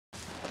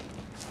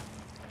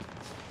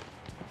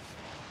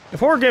If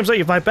horror games let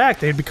you fight back,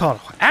 they'd be called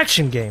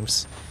action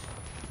games.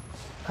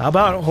 How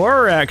about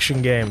horror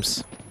action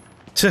games?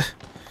 Tuh.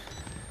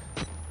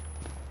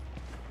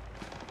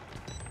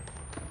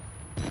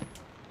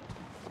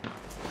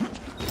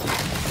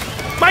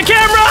 My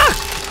camera!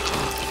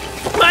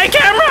 My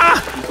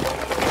camera!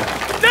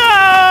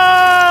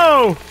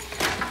 No!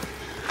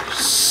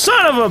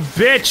 Son of a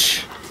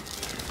bitch!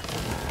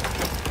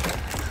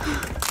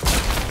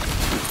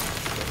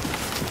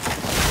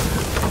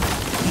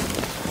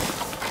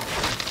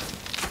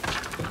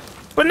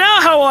 But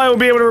now how will I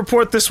be able to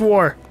report this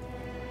war?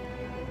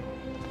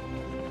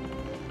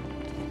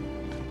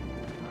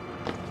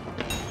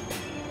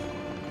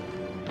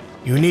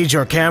 You need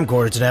your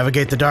camcorder to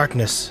navigate the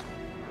darkness.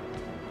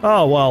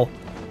 Oh, well.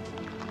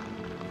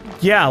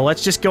 Yeah,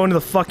 let's just go into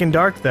the fucking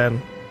dark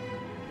then.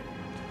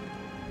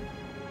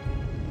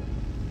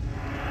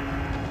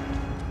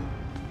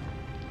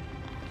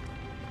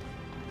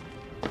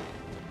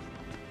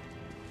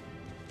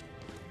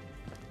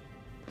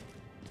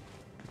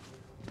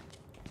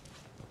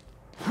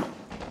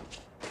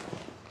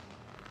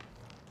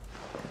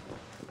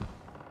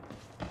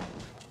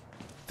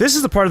 This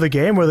is the part of the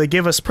game where they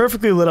give us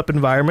perfectly lit up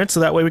environments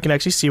so that way we can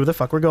actually see where the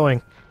fuck we're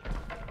going.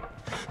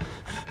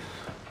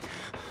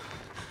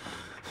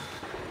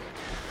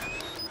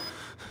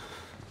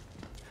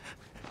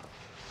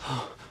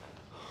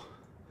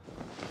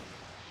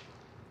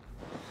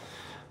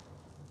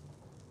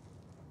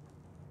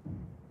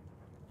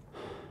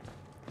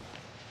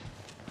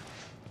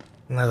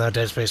 I thought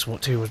Dead Space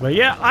 2 was better.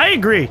 Yeah, I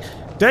agree.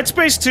 Dead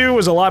Space 2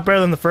 was a lot better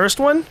than the first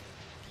one.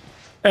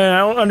 And I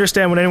don't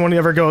understand when anyone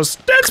ever goes,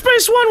 Dead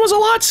Space 1 was a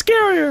lot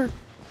scarier!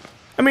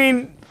 I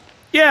mean,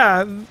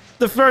 yeah,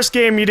 the first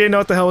game you didn't know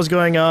what the hell was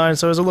going on,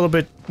 so it was a little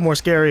bit more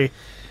scary,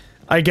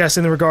 I guess,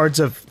 in the regards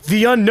of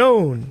the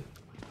unknown.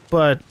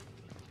 But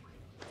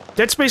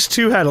Dead Space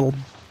 2 had a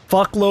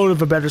fuckload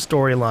of a better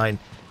storyline.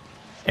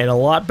 And a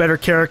lot better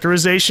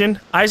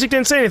characterization. Isaac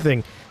didn't say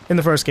anything in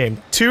the first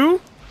game.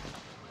 2,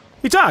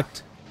 he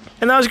talked.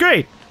 And that was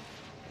great.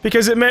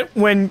 Because it meant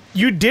when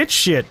you did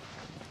shit,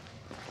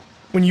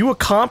 when you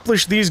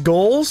accomplished these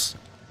goals,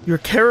 your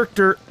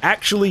character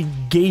actually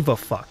gave a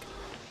fuck.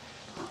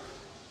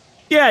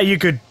 Yeah, you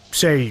could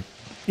say,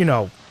 you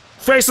know,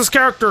 faceless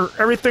character,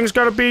 everything's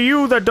gotta be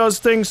you that does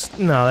things.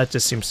 No, that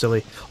just seems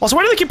silly. Also,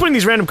 why do they keep putting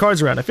these random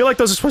cards around? I feel like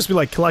those are supposed to be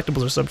like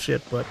collectibles or some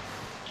shit, but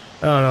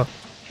I don't know.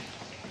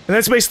 And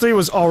then Space 3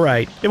 was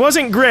alright. It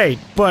wasn't great,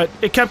 but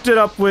it kept it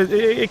up with...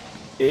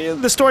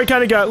 the story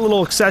kind of got a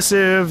little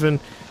excessive, and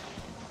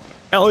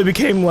Ellie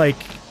became like...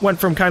 went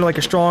from kind of like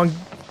a strong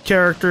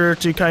character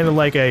to kind of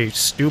like a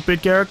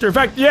stupid character. In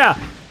fact,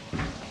 yeah!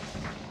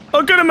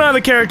 A good amount of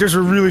the characters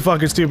were really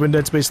fucking stupid in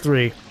Dead Space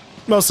 3.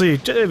 Mostly,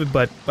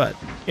 but,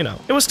 you know,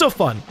 it was still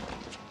fun.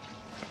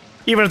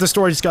 Even if the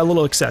story just got a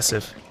little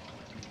excessive.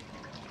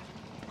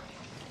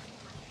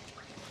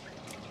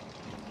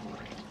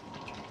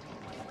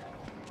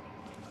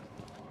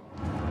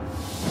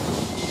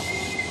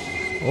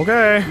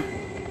 Okay.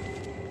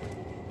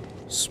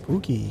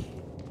 Spooky.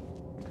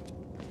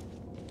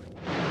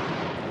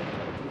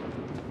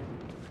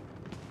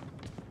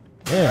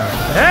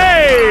 Yeah.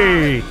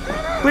 Hey!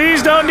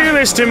 Please don't do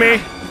this to me.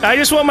 I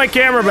just want my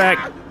camera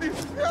back.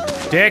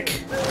 Dick.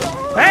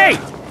 Hey!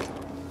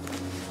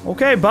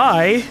 Okay,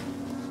 bye.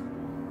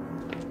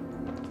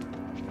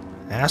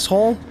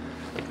 Asshole.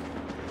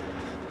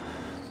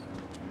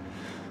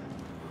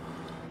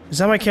 Is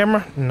that my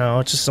camera? No,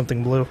 it's just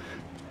something blue.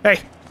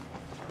 Hey!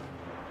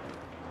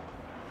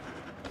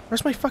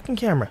 Where's my fucking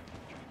camera?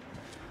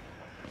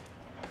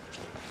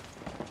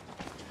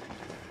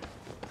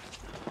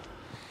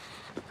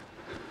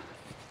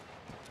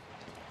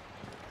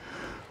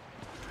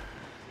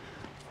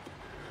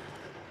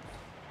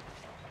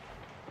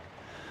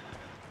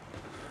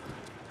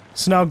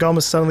 So now GaLm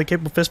is suddenly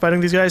capable of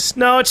fist-fighting these guys?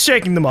 No, it's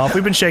shaking them off.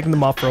 We've been shaking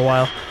them off for a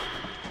while.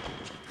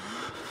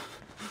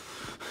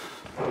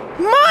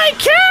 My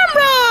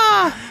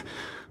camera!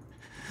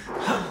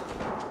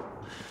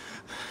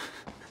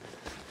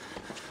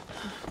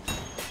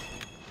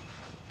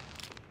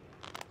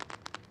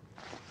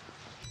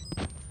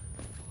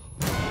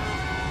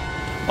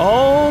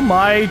 Oh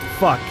my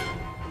fuck.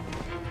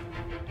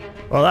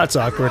 Well, that's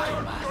awkward.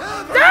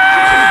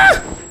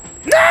 Ah!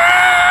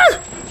 Ah!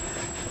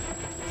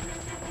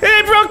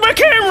 It broke my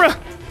camera!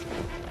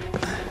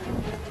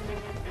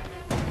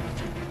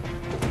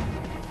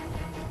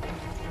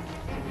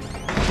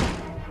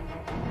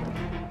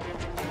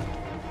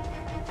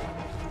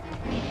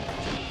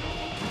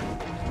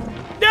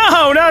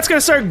 No! Now it's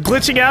gonna start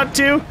glitching out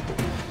too?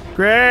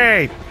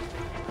 Great!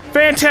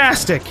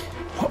 Fantastic!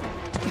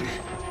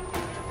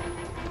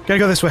 Gotta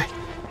go this way.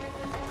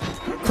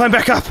 Climb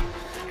back up!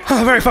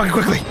 Oh, very fucking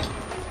quickly!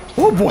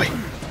 Oh boy!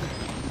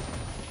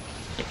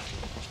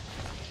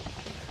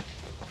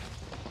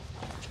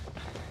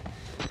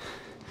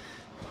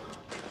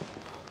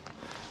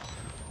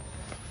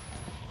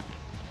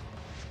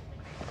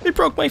 They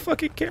broke my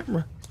fucking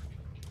camera.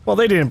 Well,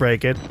 they didn't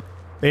break it.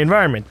 The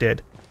environment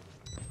did.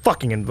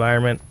 Fucking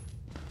environment.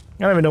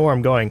 I don't even know where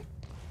I'm going.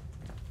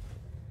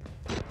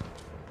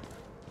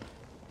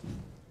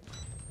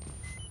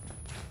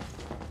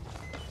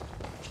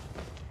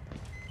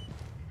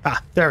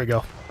 There we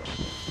go.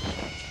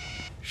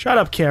 Shut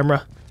up,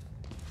 camera.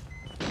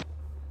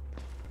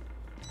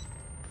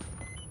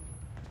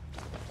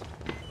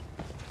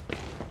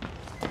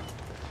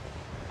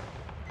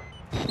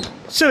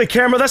 Silly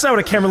camera, that's not what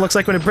a camera looks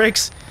like when it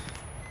breaks.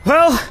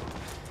 Well...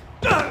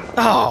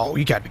 Oh,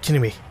 you gotta be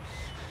kidding me.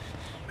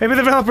 Maybe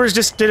the developers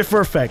just did it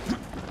for effect.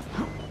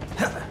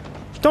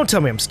 Don't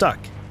tell me I'm stuck.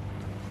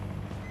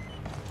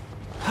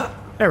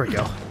 There we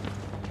go.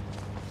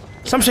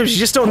 Sometimes you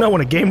just don't know when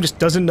a game just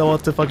doesn't know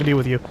what to fucking do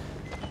with you.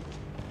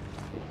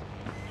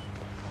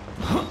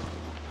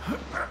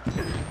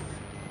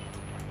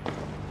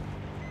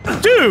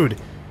 Dude!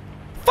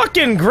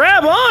 Fucking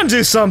grab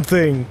onto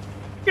something!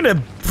 You're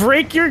gonna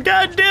break your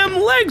goddamn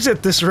legs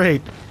at this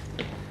rate.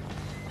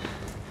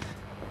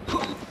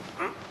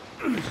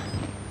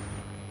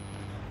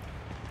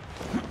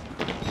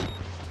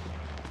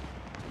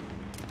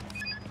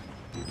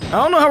 I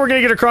don't know how we're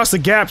gonna get across the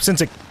gap since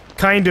it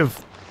kind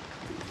of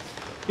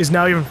is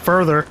now even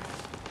further.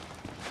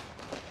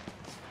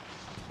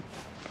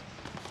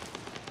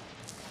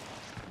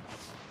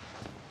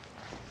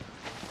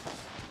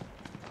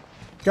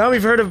 GaLm,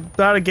 you've heard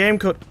about a game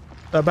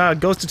about a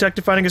ghost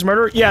detective finding his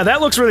murderer? Yeah,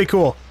 that looks really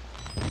cool.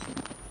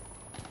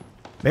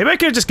 Maybe I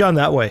could have just gone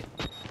that way.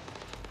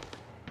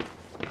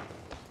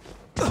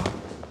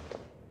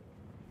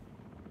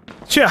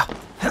 Yeah.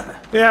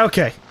 Yeah,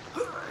 okay.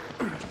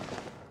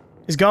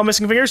 Is GaLm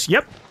missing fingers?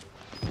 Yep.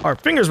 Our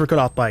fingers were cut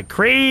off by a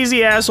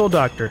crazy asshole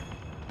doctor.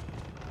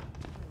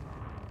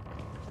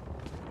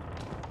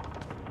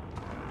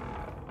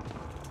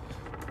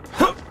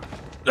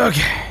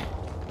 Okay.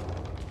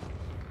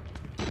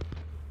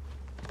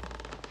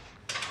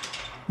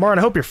 Martin,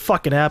 I hope you're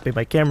fucking happy.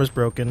 My camera's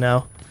broken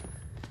now.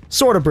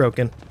 Sorta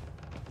broken.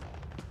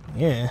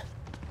 Yeah.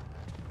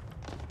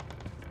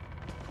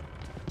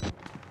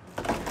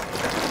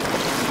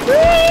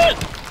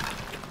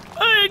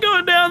 I ain't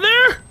going down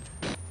there!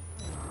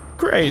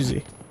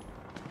 Crazy.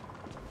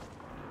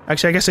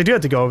 Actually, I guess I do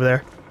have to go over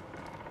there.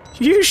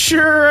 You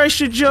sure I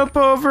should jump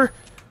over?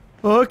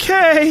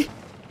 Okay.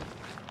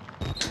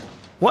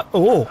 What?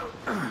 Oh.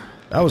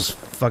 That was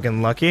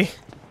fucking lucky.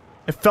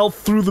 It fell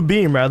through the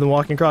beam rather than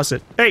walking across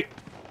it. Hey!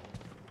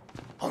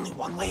 Only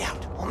one way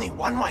out. Only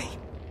one way.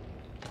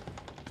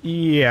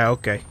 Yeah,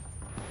 okay.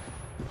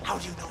 How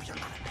do you know you're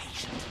not a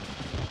patient?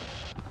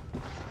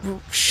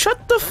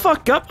 Shut the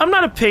fuck up. I'm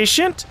not a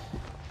patient.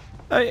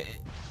 I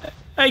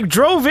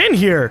drove in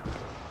here.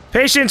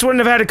 Patients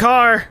wouldn't have had a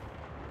car.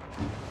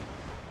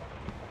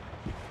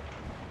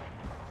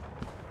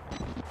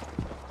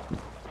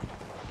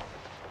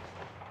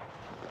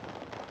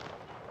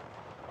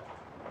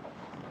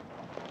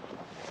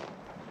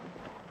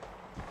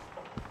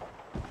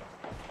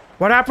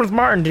 What happened with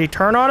Martin? Did he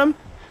turn on him?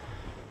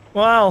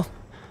 Well,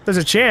 there's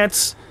a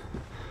chance.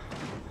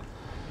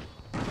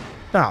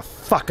 Ah,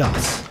 fuck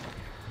us.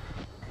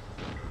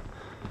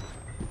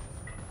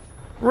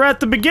 We're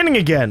at the beginning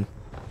again.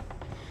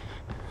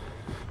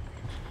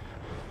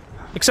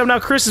 Except now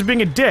Chris is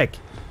being a dick.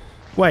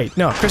 Wait,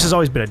 no, Chris has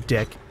always been a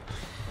dick.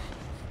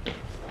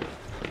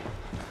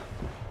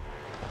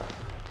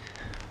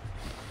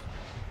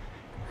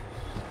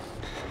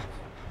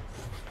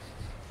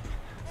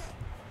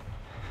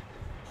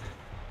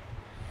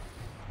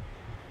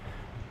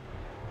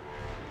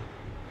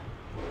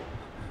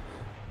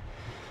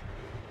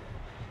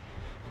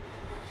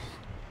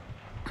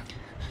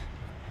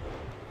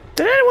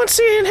 Did anyone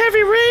see In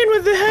Heavy Rain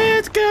with the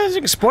hands?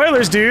 Guys,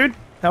 spoilers, dude.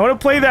 I want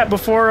to play that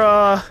before,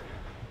 I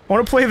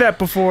want to play that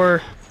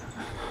before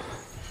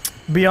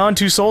Beyond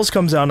Two Souls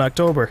comes out in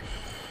October.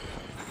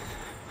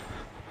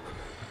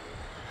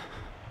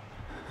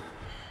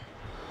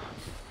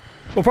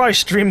 We'll probably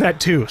stream that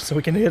too, so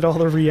we can hit all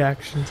the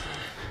reactions.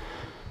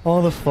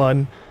 All the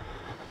fun.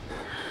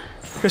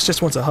 Chris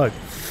just wants a hug.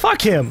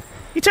 Fuck him!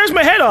 He tears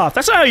my head off!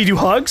 That's not how you do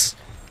hugs!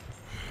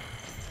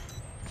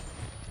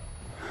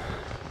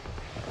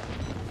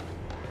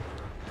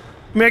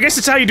 I mean, I guess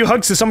it's how you do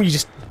hugs to someone you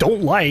just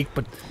don't like,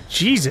 but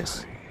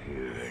Jesus.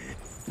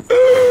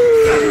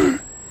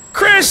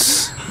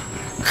 Chris!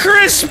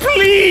 Chris,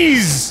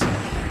 please!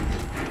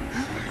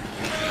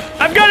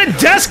 I've got a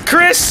desk,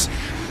 Chris!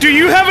 Do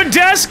you have a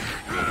desk?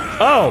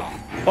 Oh.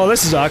 Oh,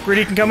 this is awkward.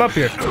 He can come up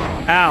here.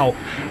 Ow.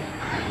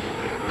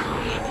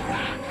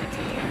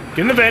 Get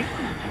in the vent.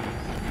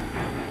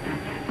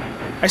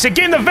 I said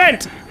get in the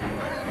vent!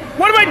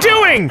 What am I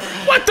doing?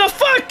 What the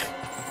fuck?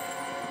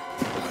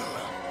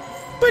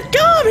 But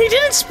GaLm, he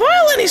didn't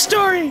spoil any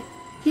story!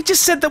 He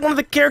just said that one of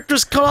the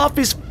characters cut off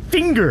his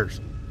fingers.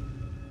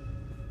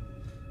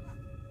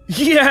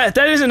 Yeah, if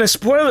that isn't a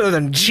spoiler,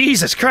 then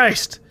Jesus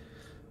Christ.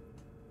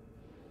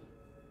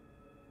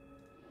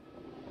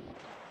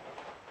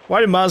 Why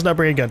did Miles not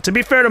bring a gun? To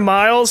be fair to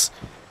Miles,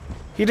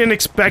 he didn't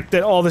expect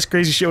that all this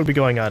crazy shit would be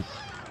going on.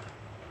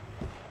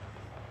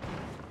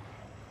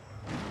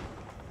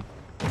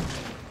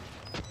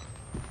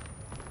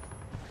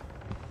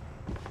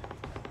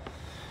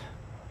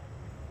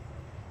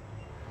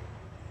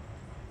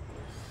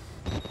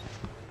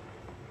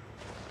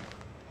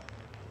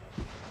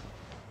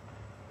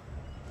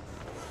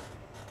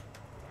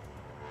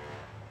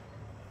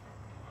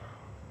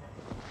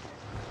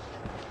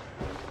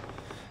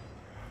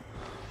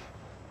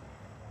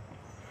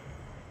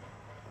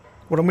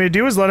 What I'm gonna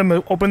do is let him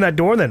open that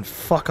door and then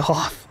fuck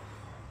off.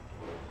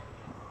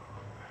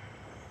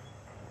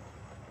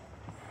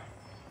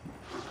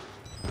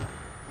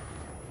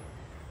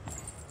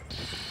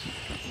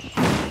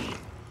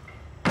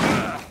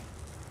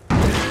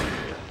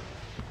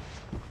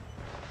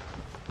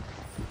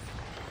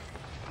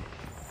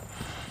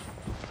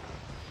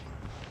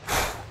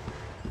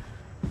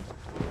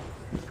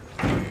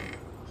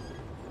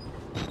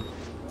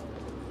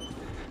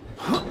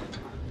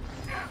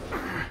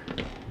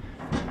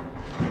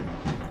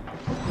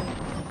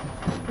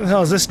 Who the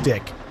hell is this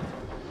dick?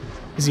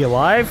 Is he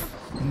alive?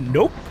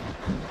 Nope.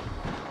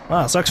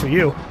 Wow, sucks for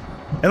you.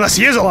 Unless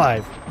he is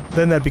alive!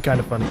 Then that'd be kind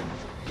of funny.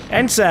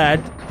 And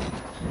sad.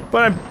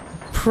 But I'm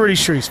pretty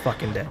sure he's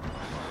fucking dead.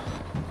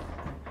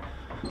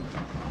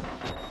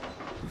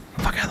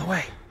 Fuck out of the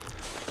way.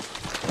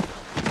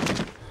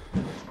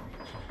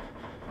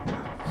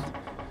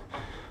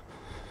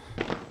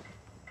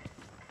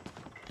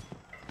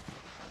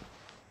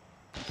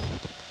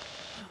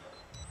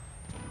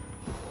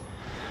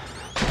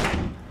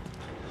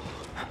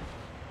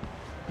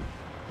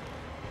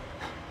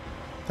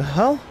 The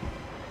hell?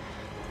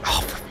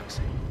 Oh, for fuck's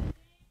sake.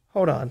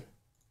 Hold on.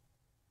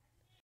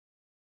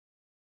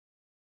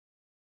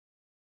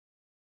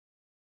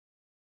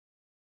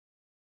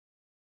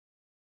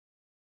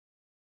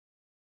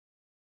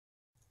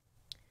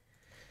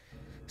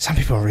 Some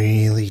people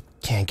really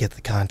can't get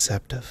the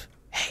concept of,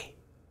 hey,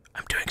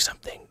 I'm doing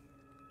something.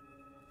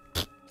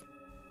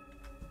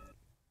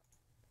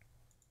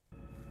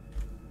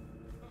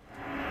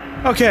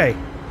 Okay.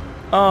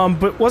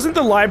 But wasn't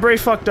the library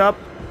fucked up?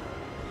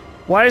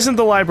 Why isn't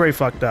the library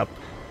fucked up?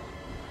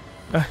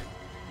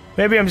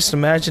 Maybe I'm just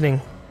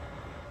imagining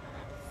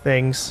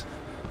things.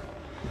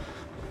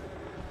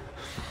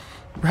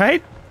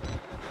 Right?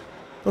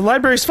 The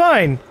library's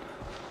fine.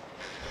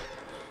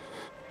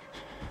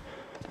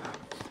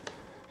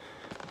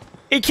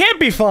 It can't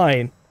be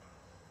fine.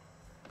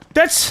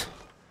 That's...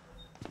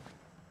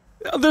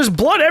 There's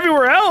blood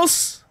everywhere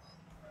else.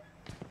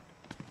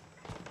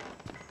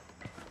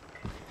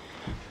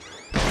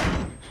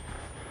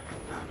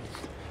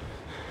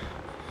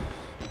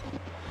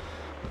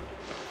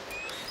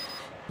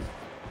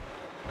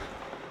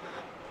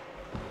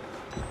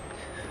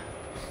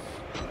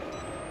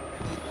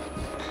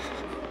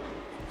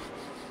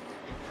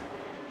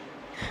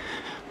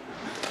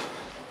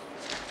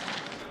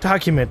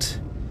 Document.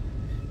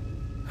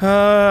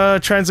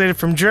 Translated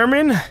from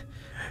German.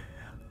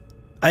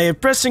 I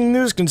have pressing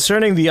news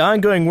concerning the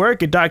ongoing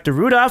work of Dr.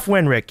 Rudolf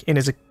Wenrich in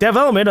his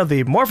development of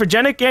the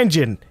morphogenic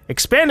engine,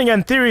 expanding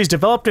on theories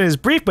developed in his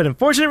brief but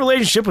unfortunate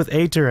relationship with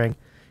A. Turing.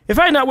 If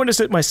I had not witnessed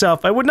it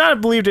myself, I would not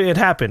have believed it had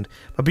happened,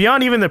 but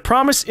beyond even the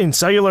promise in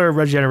cellular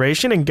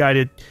regeneration and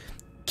guided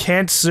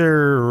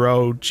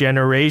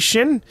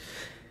cancerogeneration...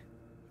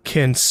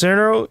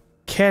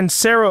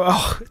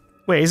 oh...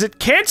 Wait, is it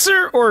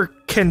cancer or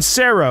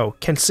cancero?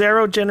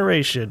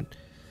 Cancerogeneration.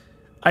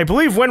 I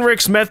believe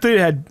Wenrich's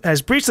method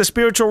has breached the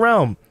spiritual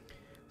realm.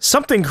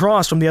 Something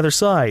crossed from the other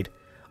side.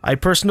 I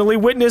personally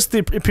witnessed the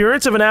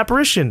appearance of an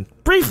apparition.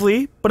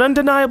 Briefly, but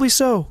undeniably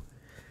so.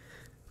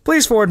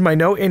 Please forward my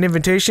note and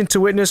invitation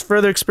to witness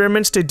further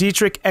experiments to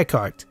Dietrich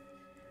Eckart.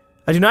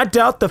 I do not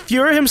doubt the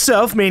Fuhrer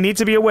himself may need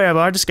to be aware of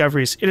our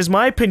discoveries. It is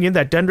my opinion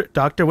that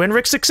Dr.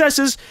 Wenrich's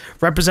successes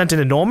represent an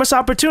enormous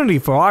opportunity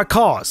for our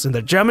cause and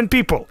the German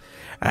people,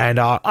 and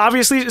are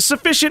obviously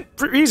sufficient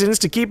reasons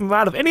to keep him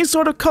out of any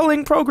sort of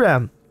culling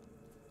program.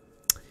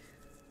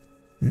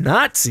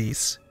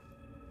 Nazis?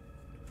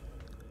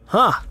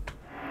 Huh.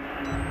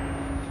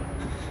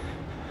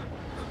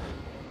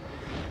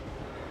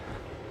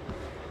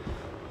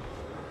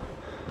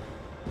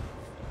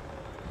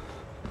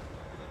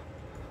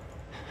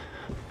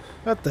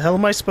 What the hell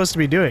am I supposed to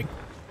be doing?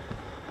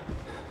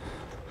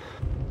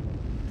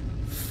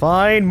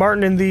 Find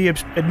Martin in the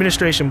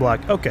administration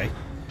block. Okay.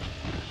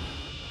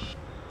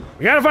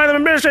 We gotta find the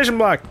administration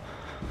block!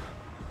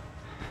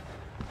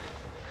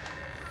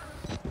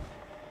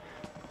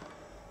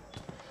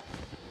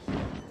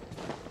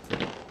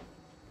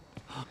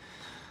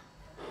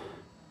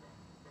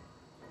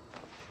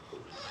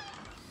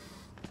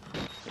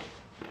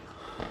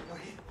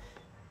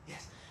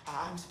 Yes,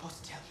 I'm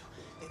supposed to tell you.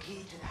 The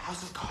key to the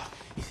house of God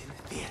is in the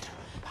theater,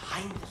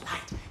 behind the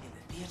light. In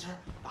the theater,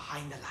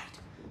 behind the light.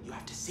 You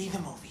have to see the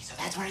movie, so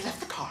that's where I left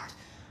the card.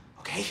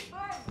 Okay?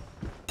 Hey!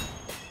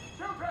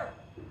 Children!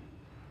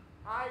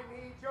 I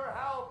need your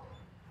help.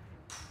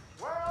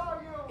 Where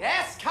are you?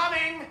 Yes,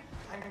 coming!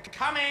 I'm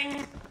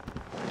coming!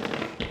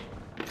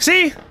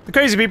 See? The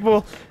crazy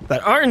people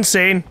that aren't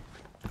insane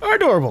are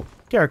adorable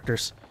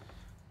characters.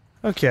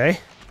 Okay.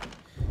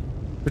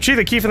 Retrieve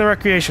the key from the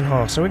recreation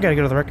hall. So we gotta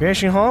go to the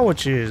recreation hall,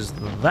 which is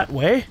that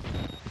way.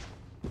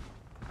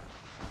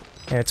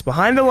 And it's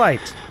behind the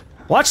light.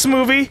 Watch the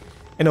movie,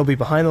 and it'll be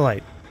behind the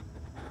light.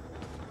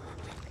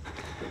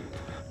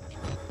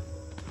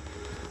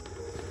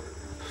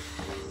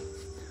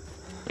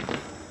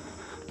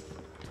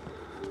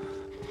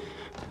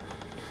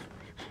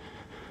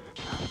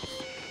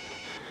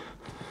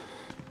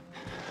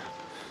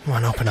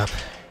 Come on, open up.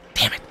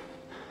 Damn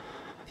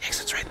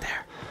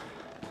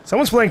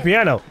Someone's playing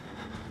piano.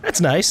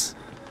 That's nice.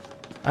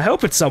 I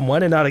hope it's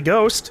someone and not a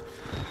ghost.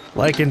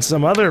 Like in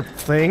some other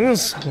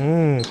things.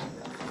 The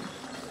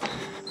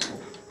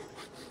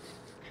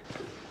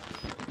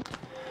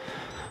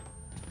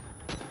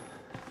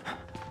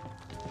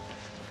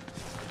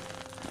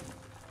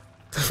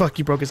fuck,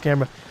 you broke his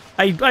camera.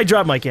 I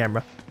dropped my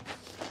camera.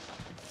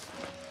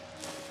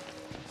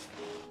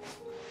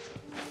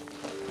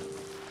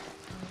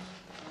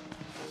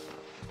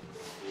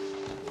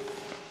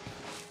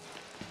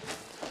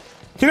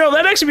 You know,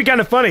 that'd actually be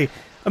kind of funny.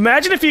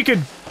 Imagine if you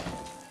could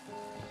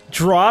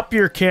drop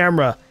your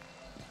camera,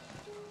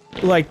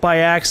 like, by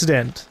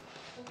accident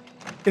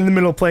in the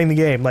middle of playing the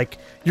game. Like,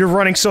 you're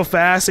running so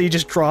fast that you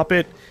just drop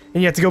it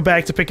and you have to go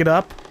back to pick it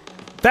up.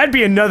 That'd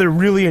be another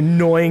really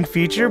annoying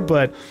feature,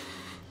 but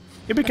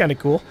it'd be kind of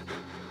cool.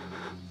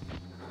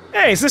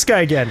 Hey, it's this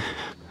guy again.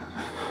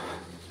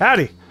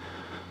 Howdy.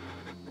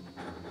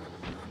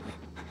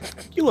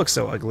 You look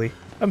so ugly.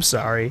 I'm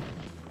sorry.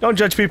 Don't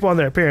judge people on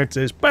their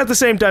appearances, but at the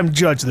same time,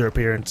 judge their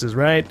appearances,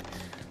 right?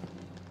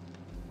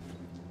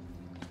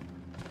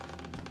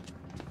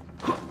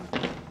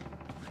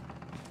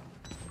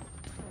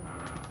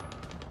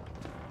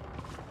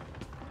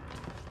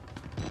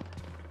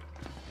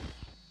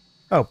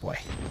 Oh boy.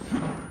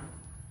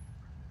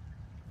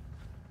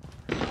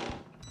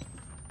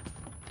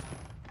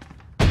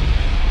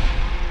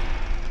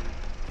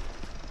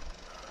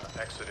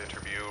 Exit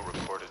interview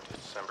recorded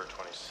December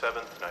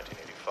 27th,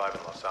 1985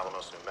 in Los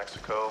Alamos, New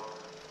Mexico.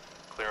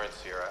 Clearance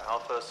Sierra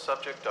Alpha.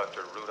 Subject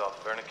Dr.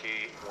 Rudolph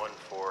Wernicke,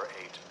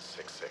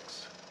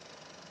 14866.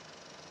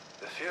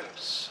 The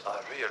films are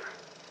real.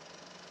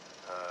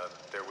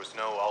 There was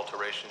no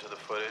alteration to the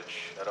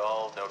footage at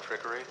all? No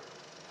trickery?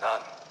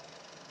 None.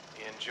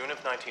 In June of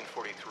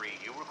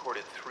 1943, you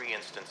recorded 3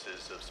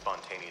 instances of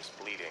spontaneous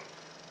bleeding.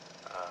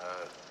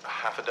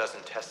 Half a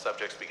dozen test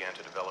subjects began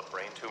to develop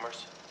brain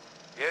tumors?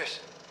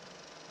 Yes.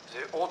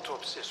 The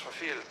autopsies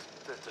revealed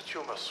that the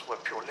tumors were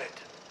pure lead.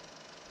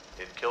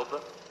 It killed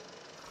them?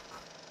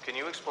 Can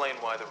you explain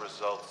why the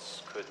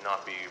results could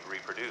not be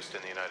reproduced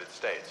in the United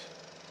States?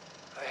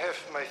 I have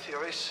my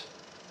theories.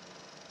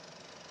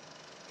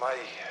 My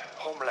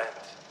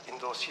homeland in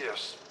those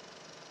years.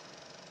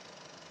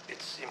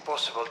 It's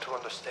impossible to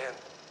understand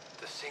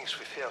the things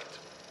we felt,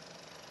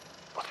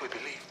 what we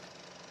believed.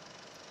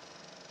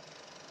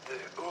 The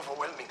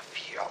overwhelming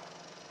fear,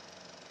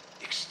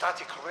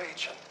 ecstatic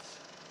rage, and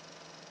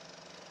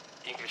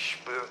English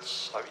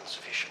words are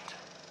insufficient.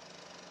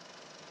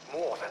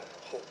 More than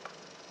hope.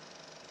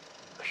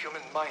 The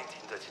human mind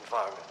in that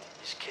environment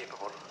is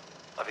capable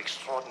of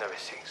extraordinary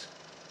things.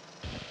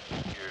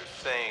 You're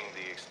saying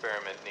the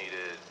experiment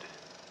needed...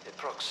 A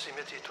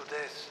proximity to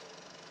death,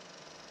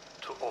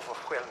 to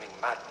overwhelming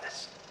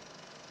madness.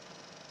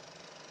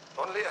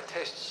 Only a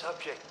test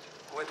subject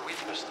who had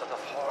witnessed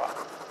enough horror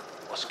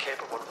was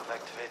capable of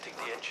activating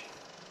the engine.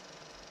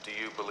 Do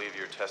you believe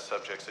your test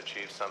subjects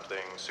achieved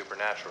something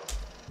supernatural?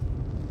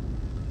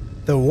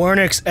 The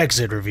Wernicke's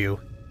exit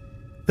review.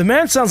 The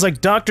man sounds like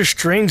Dr.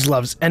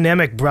 Strangelove's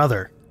anemic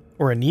brother.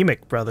 Or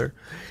anemic brother.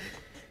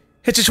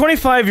 It's a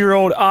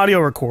 25-year-old audio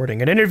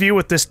recording, an interview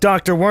with this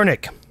Dr.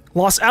 Wernicke.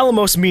 Los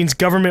Alamos means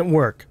government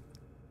work.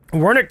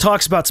 Wernicke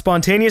talks about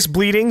spontaneous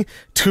bleeding,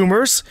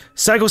 tumors,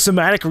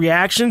 psychosomatic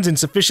reactions, and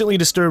sufficiently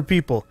disturbed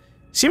people.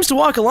 Seems to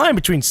walk a line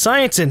between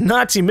science and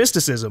Nazi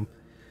mysticism.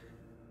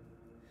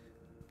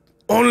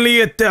 Only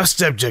a test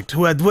subject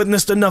who had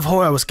witnessed enough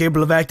horror was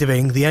capable of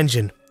activating the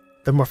engine.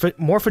 The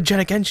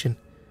morphogenic engine.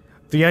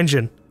 The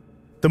engine.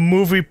 The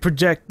movie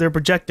they're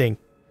projecting.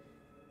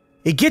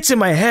 It gets in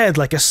my head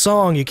like a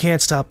song you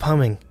can't stop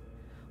humming.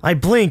 I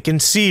blink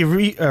and see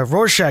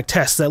Rorschach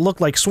tests that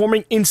look like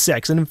swarming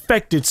insects and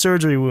infected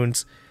surgery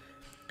wounds.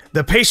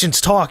 The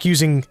patients talk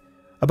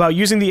about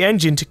using the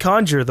engine to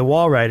conjure the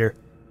wall rider.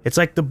 It's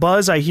like the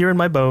buzz I hear in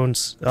my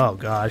bones. Oh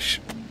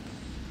gosh.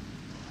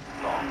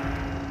 No.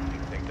 You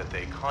think that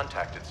they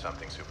contacted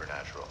something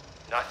supernatural?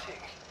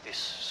 Nothing is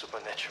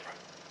supernatural.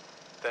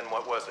 Then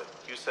what was it?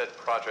 You said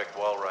Project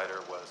Wall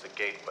Rider was a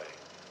gateway.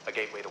 A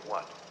gateway to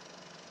what?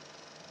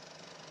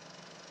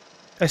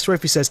 I swear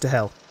if he says to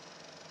hell.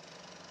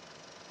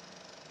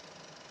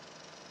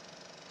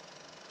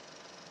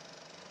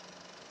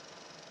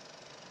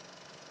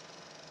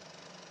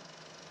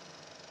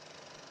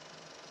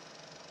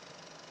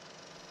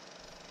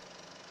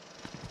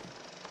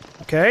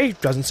 Okay,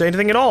 doesn't say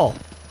anything at all.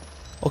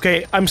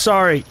 Okay, I'm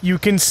sorry, you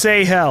can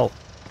say hell.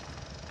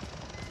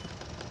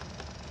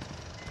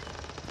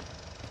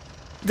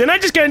 Didn't I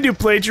just kind of do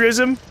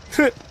plagiarism?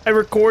 I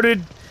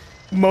recorded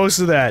most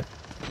of that.